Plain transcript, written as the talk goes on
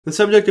The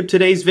subject of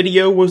today's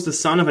video was the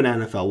son of an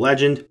NFL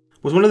legend,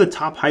 was one of the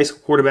top high school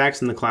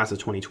quarterbacks in the class of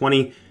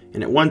 2020,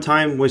 and at one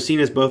time was seen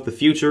as both the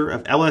future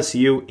of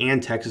LSU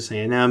and Texas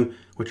A&M,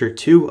 which are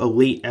two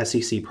elite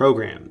SEC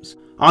programs.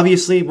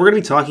 Obviously, we're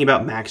going to be talking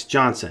about Max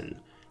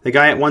Johnson. The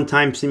guy at one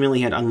time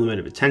seemingly had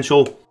unlimited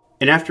potential,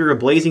 and after a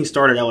blazing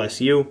start at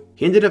LSU,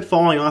 he ended up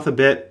falling off a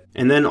bit,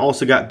 and then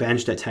also got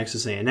benched at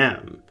Texas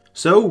A&M.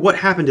 So what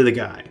happened to the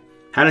guy?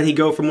 How did he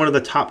go from one of the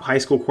top high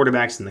school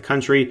quarterbacks in the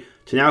country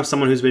to now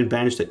someone who's been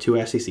benched at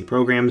two SEC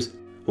programs?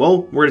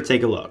 Well, we're going to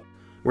take a look.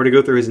 We're going to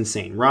go through his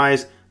insane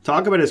rise,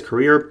 talk about his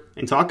career,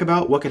 and talk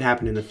about what could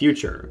happen in the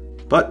future.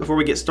 But before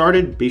we get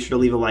started, be sure to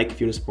leave a like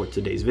if you want to support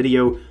today's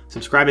video,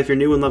 subscribe if you're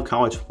new and love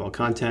college football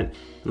content,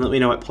 and let me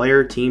know what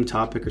player, team,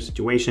 topic, or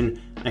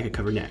situation I could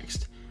cover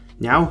next.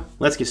 Now,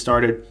 let's get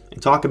started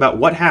and talk about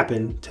what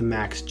happened to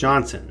Max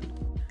Johnson.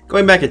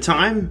 Going back in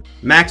time,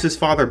 Max's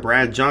father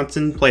Brad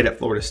Johnson played at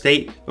Florida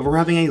State before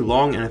having a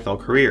long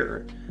NFL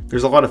career.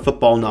 There's a lot of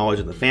football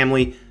knowledge in the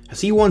family, as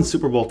he won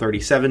Super Bowl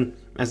 37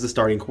 as the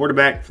starting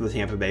quarterback for the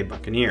Tampa Bay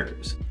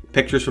Buccaneers.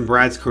 Pictures from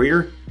Brad's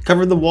career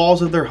covered the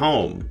walls of their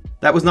home.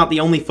 That was not the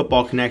only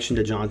football connection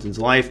to Johnson's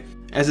life,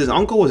 as his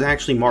uncle was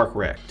actually Mark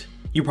Richt.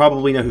 You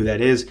probably know who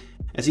that is,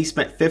 as he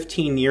spent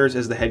 15 years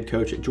as the head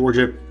coach at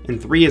Georgia and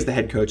 3 as the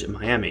head coach at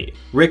Miami.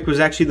 Richt was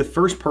actually the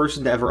first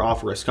person to ever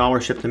offer a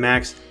scholarship to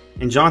Max,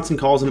 and Johnson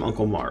calls him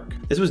Uncle Mark.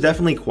 This was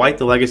definitely quite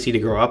the legacy to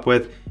grow up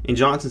with, and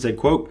Johnson said,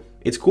 quote,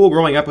 "It's cool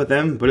growing up with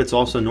them, but it's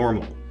also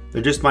normal.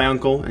 They're just my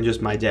uncle and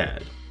just my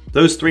dad."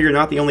 Those 3 are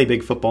not the only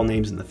big football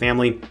names in the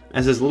family,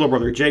 as his little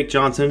brother Jake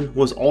Johnson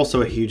was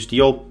also a huge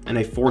deal and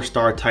a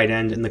 4-star tight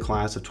end in the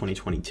class of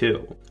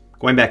 2022.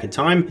 Going back in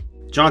time,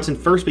 Johnson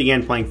first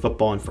began playing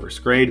football in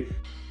 1st grade,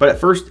 but at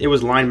first it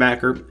was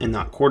linebacker and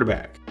not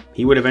quarterback.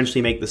 He would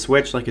eventually make the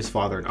switch like his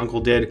father and uncle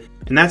did,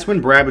 and that's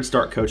when Brad would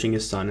start coaching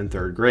his son in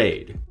 3rd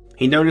grade.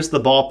 He noticed the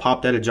ball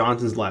popped out of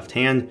Johnson's left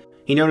hand.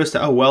 He noticed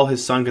how well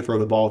his son could throw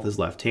the ball with his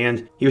left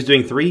hand. He was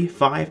doing 3,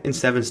 5, and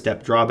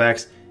 7-step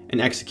drawbacks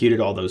and executed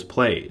all those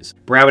plays.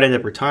 Brad would end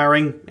up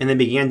retiring and then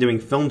began doing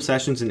film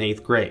sessions in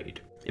 8th grade.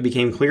 It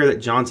became clear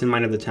that Johnson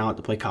might have the talent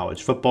to play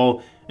college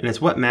football, and it's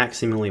what Max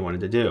seemingly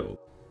wanted to do.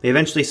 They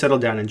eventually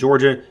settled down in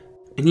Georgia,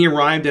 and he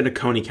arrived at a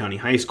Coney County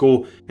high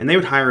school, and they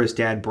would hire his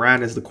dad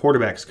Brad as the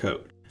quarterback's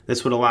coach.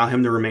 This would allow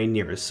him to remain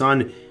near his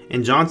son,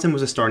 and Johnson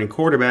was a starting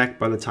quarterback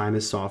by the time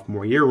his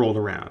sophomore year rolled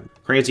around.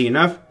 Crazy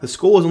enough, the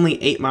school was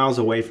only 8 miles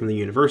away from the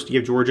University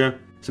of Georgia,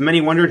 so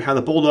many wondered how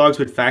the Bulldogs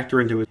would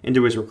factor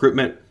into his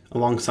recruitment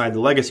alongside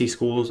the legacy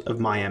schools of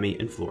Miami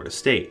and Florida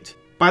State.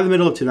 By the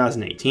middle of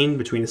 2018,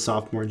 between his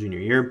sophomore and junior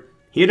year,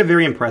 he had a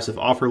very impressive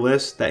offer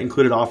list that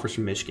included offers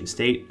from Michigan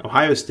State,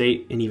 Ohio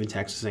State, and even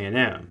Texas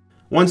A&M.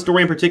 One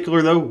story in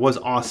particular, though, was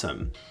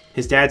awesome.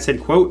 His dad said,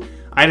 quote,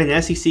 "I had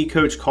an SEC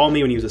coach call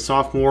me when he was a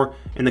sophomore,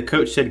 and the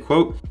coach said,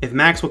 quote, 'If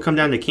Max will come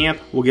down to camp,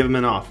 we'll give him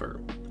an offer.'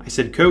 I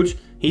said, 'Coach,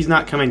 he's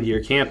not coming to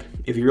your camp.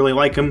 If you really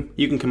like him,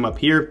 you can come up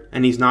here,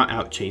 and he's not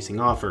out chasing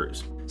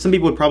offers.'" Some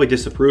people would probably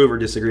disapprove or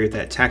disagree with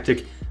that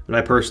tactic, but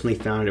I personally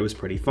found it was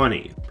pretty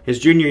funny. His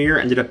junior year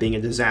ended up being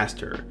a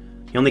disaster.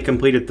 He only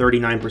completed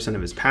 39%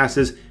 of his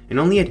passes and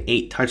only had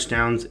 8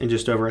 touchdowns and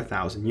just over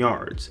 1,000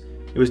 yards.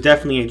 It was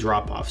definitely a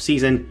drop-off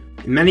season,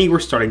 and many were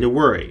starting to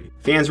worry.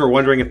 Fans were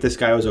wondering if this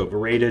guy was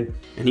overrated,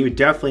 and he would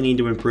definitely need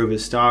to improve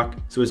his stock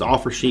so his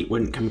offer sheet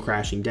wouldn't come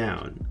crashing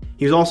down.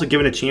 He was also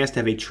given a chance to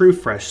have a true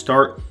fresh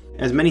start,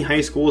 as many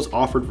high schools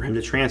offered for him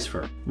to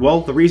transfer. Well,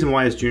 the reason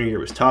why his junior year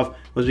was tough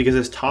was because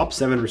his top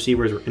 7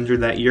 receivers were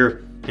injured that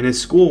year, and his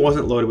school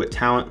wasn't loaded with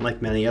talent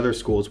like many other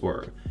schools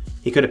were.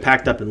 He could have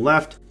packed up and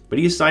left, but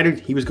he decided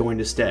he was going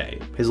to stay.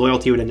 His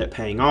loyalty would end up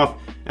paying off,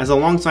 as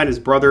alongside his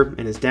brother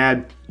and his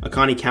dad,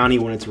 Coney County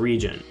won its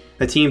region.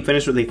 The team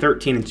finished with a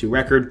 13-2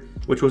 record,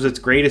 which was its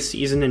greatest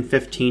season in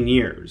 15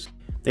 years.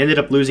 They ended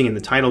up losing in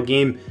the title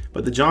game,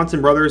 but the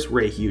Johnson brothers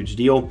were a huge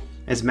deal,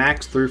 as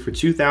Max threw for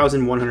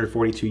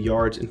 2,142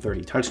 yards and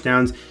 30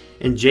 touchdowns,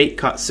 and Jake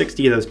caught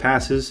 60 of those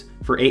passes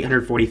for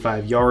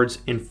 845 yards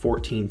and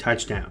 14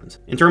 touchdowns.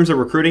 In terms of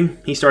recruiting,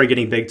 he started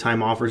getting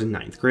big-time offers in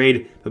 9th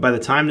grade, but by the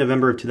time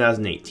November of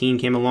 2018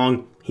 came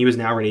along, he was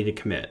now ready to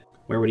commit.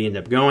 Where would he end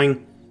up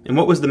going? And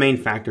what was the main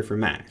factor for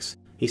Max?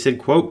 He said,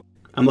 quote,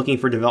 "I'm looking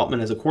for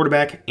development as a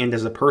quarterback and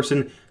as a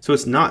person, so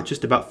it's not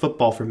just about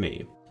football for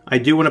me. I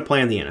do want to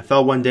play in the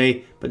NFL one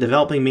day, but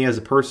developing me as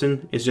a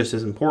person is just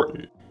as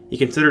important." He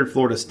considered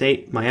Florida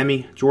State,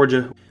 Miami,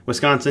 Georgia,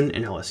 Wisconsin,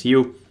 and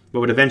LSU, but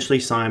would eventually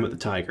sign with the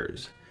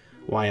Tigers.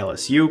 Why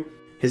LSU?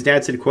 His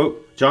dad said,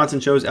 quote, "Johnson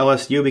chose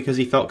LSU because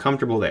he felt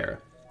comfortable there.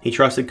 He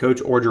trusted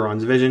Coach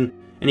Orgeron's vision,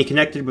 and he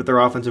connected with their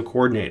offensive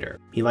coordinator.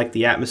 He liked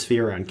the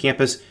atmosphere around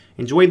campus,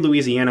 enjoyed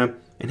Louisiana,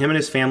 and him and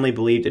his family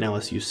believed in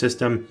LSU's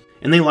system,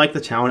 and they liked the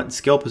talent at the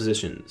skill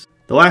positions.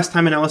 The last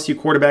time an LSU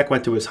quarterback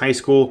went to his high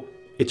school,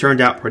 it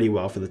turned out pretty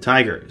well for the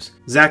Tigers.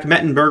 Zach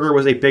Mettenberger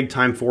was a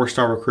big-time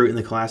 4-star recruit in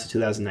the class of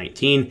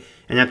 2019,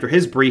 and after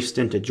his brief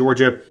stint at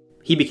Georgia,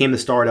 he became the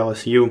star at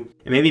LSU,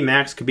 and maybe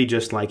Max could be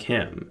just like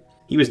him.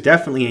 He was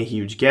definitely a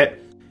huge get,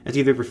 as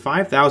he threw for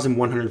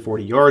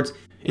 5,140 yards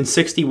and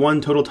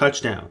 61 total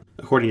touchdowns.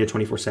 According to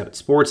 24/7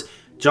 Sports,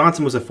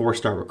 Johnson was a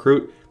 4-star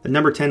recruit, the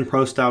number 10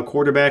 pro-style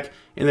quarterback,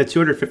 and the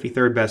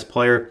 253rd best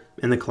player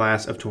in the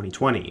class of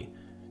 2020.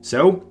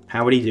 So,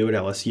 how would he do at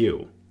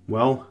LSU?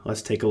 Well,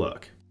 let's take a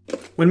look.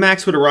 When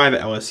Max would arrive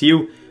at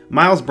LSU,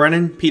 Miles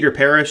Brennan, Peter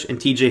Parrish, and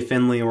TJ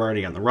Finley were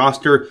already on the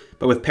roster,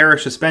 but with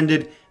Parrish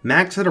suspended,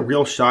 Max had a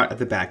real shot at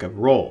the backup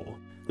role.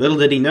 Little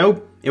did he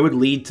know, it would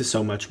lead to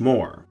so much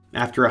more.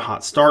 After a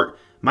hot start,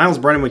 Miles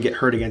Brennan would get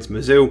hurt against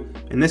Mizzou,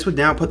 and this would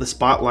now put the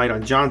spotlight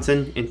on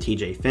Johnson and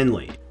TJ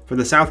Finley. For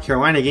the South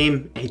Carolina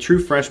game, a true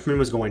freshman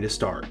was going to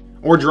start.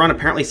 Orgeron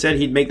apparently said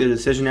he'd make the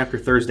decision after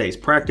Thursday's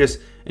practice,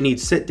 and he'd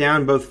sit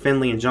down both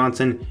Finley and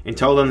Johnson and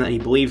tell them that he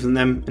believes in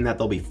them and that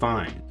they'll be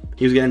fine.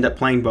 He was going to end up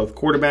playing both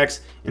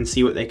quarterbacks and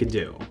see what they could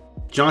do.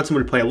 Johnson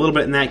would play a little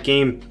bit in that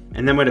game,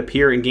 and then would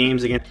appear in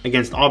games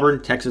against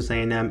Auburn, Texas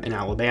A&M, and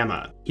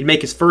Alabama. He'd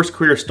make his first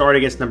career start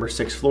against number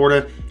 6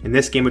 Florida, and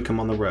this game would come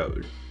on the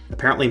road.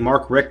 Apparently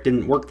Mark Richt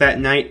didn't work that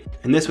night,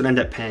 and this would end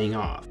up paying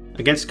off.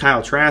 Against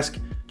Kyle Trask,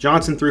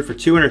 Johnson threw for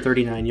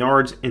 239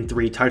 yards and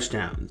 3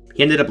 touchdowns.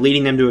 He ended up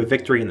leading them to a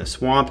victory in the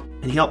Swamp,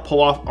 and he helped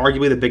pull off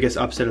arguably the biggest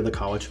upset of the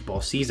college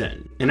football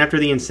season. And after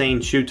the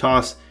insane shoe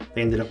toss,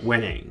 they ended up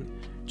winning.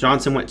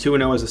 Johnson went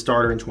 2-0 as a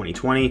starter in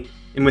 2020,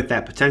 and with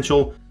that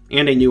potential,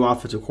 and a new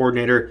offensive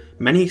coordinator,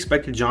 many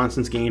expected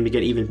Johnson's game to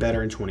get even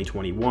better in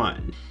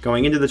 2021.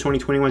 Going into the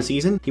 2021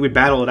 season, he would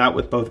battle it out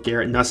with both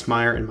Garrett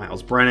Nussmeier and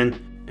Miles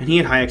Brennan, and he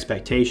had high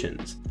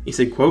expectations. He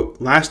said,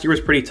 quote, "Last year was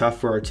pretty tough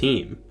for our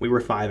team. We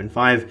were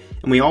 5-5,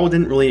 and we all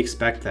didn't really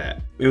expect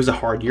that. It was a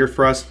hard year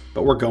for us,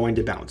 but we're going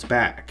to bounce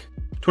back."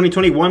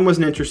 2021 was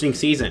an interesting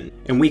season.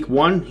 In week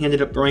 1, he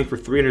ended up throwing for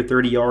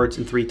 330 yards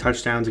and 3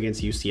 touchdowns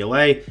against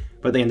UCLA,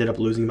 but they ended up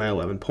losing by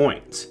 11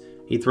 points.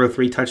 He'd throw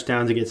 3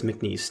 touchdowns against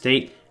McNeese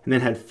State, and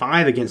then had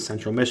 5 against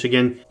Central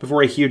Michigan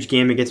before a huge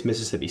game against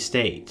Mississippi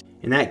State.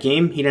 In that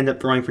game, he'd end up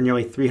throwing for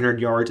nearly 300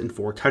 yards and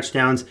 4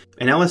 touchdowns,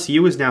 and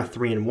LSU is now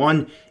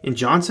 3-1, and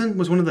Johnson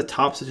was one of the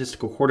top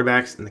statistical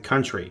quarterbacks in the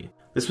country.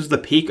 This was the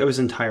peak of his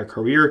entire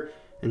career,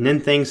 and then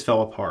things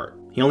fell apart.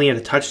 He only had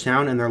a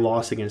touchdown in their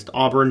loss against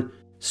Auburn,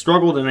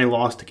 struggled in a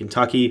loss to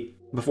Kentucky,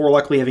 before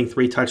luckily having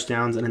 3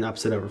 touchdowns and an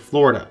upset over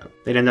Florida.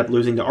 They'd end up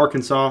losing to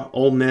Arkansas,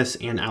 Ole Miss,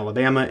 and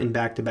Alabama in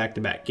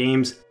back-to-back-to-back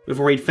games,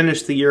 before he'd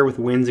finish the year with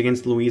wins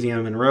against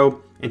Louisiana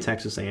Monroe and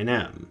Texas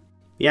A&M.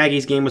 The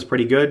Aggies game was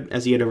pretty good,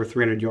 as he had over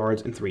 300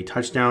 yards and 3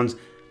 touchdowns,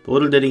 but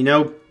little did he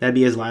know that'd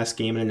be his last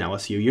game in an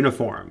LSU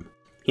uniform.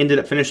 He ended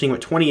up finishing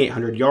with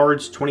 2,800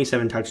 yards,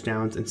 27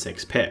 touchdowns, and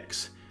 6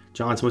 picks.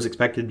 Johnson was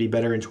expected to be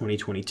better in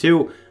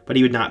 2022, but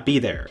he would not be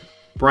there.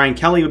 Brian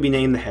Kelly would be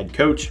named the head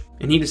coach,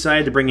 and he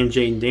decided to bring in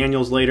Jaden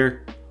Daniels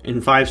later,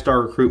 and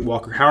 5-star recruit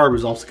Walker Howard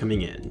was also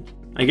coming in.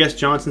 I guess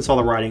Johnson saw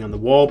the writing on the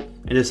wall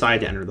and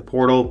decided to enter the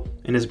portal,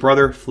 and his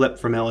brother flipped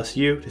from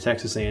LSU to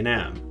Texas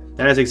A&M.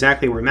 That is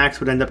exactly where Max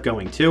would end up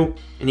going to,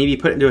 and he'd be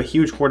put into a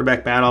huge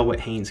quarterback battle with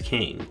Haynes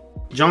King.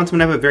 Johnson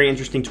would have a very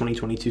interesting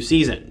 2022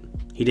 season.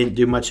 He didn't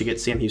do much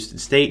against Sam Houston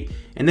State,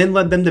 and then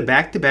led them to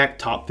back-to-back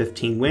top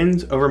 15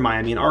 wins over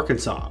Miami and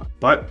Arkansas.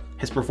 But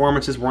his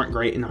performances weren't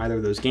great in either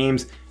of those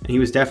games, and he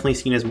was definitely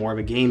seen as more of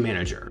a game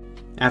manager.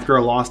 After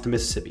a loss to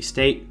Mississippi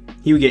State,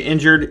 he would get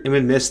injured and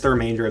would miss the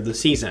remainder of the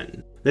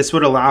season. This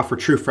would allow for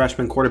true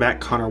freshman quarterback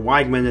Connor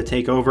Weigman to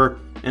take over,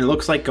 and it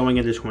looks like going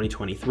into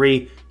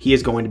 2023, he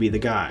is going to be the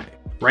guy.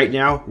 Right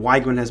now,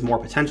 Weigman has more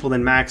potential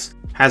than Max,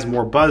 has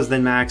more buzz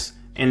than Max,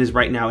 and is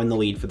right now in the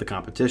lead for the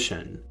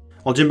competition.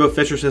 While Jimbo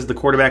Fisher says the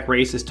quarterback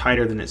race is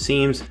tighter than it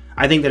seems,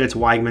 I think that it's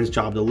Weigman's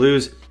job to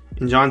lose,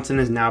 and Johnson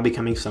is now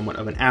becoming somewhat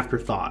of an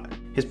afterthought.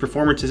 His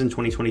performances in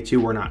 2022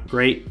 were not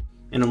great,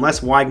 and unless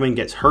Weigman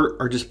gets hurt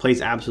or just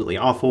plays absolutely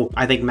awful,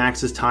 I think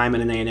Max's time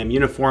in an A&M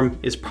uniform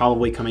is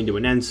probably coming to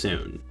an end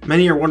soon.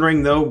 Many are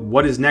wondering though,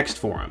 what is next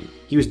for him?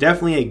 He was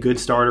definitely a good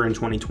starter in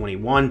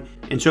 2021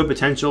 and showed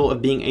potential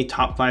of being a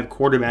top 5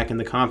 quarterback in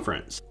the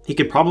conference. He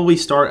could probably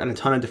start at a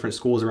ton of different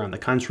schools around the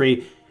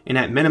country, and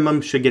at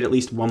minimum should get at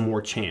least one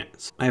more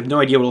chance. I have no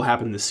idea what will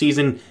happen this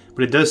season,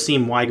 but it does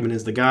seem Weigman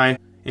is the guy,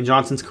 and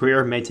Johnson's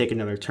career may take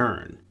another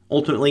turn.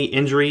 Ultimately,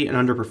 injury and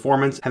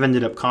underperformance have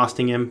ended up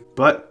costing him,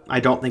 but I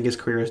don't think his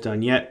career is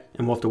done yet,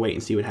 and we'll have to wait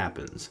and see what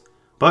happens.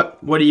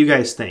 But what do you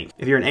guys think?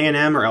 If you're an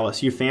A&M or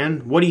LSU fan,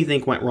 what do you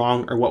think went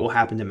wrong, or what will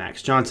happen to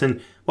Max Johnson?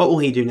 What will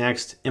he do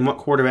next, and what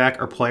quarterback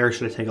or player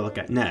should I take a look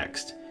at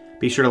next?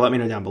 Be sure to let me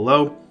know down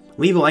below.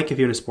 Leave a like if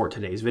you want to support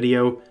today's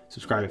video,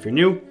 subscribe if you're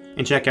new,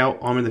 and check out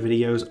all of the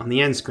videos on the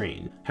end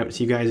screen. Hope to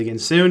see you guys again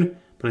soon,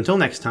 but until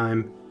next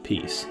time,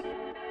 peace.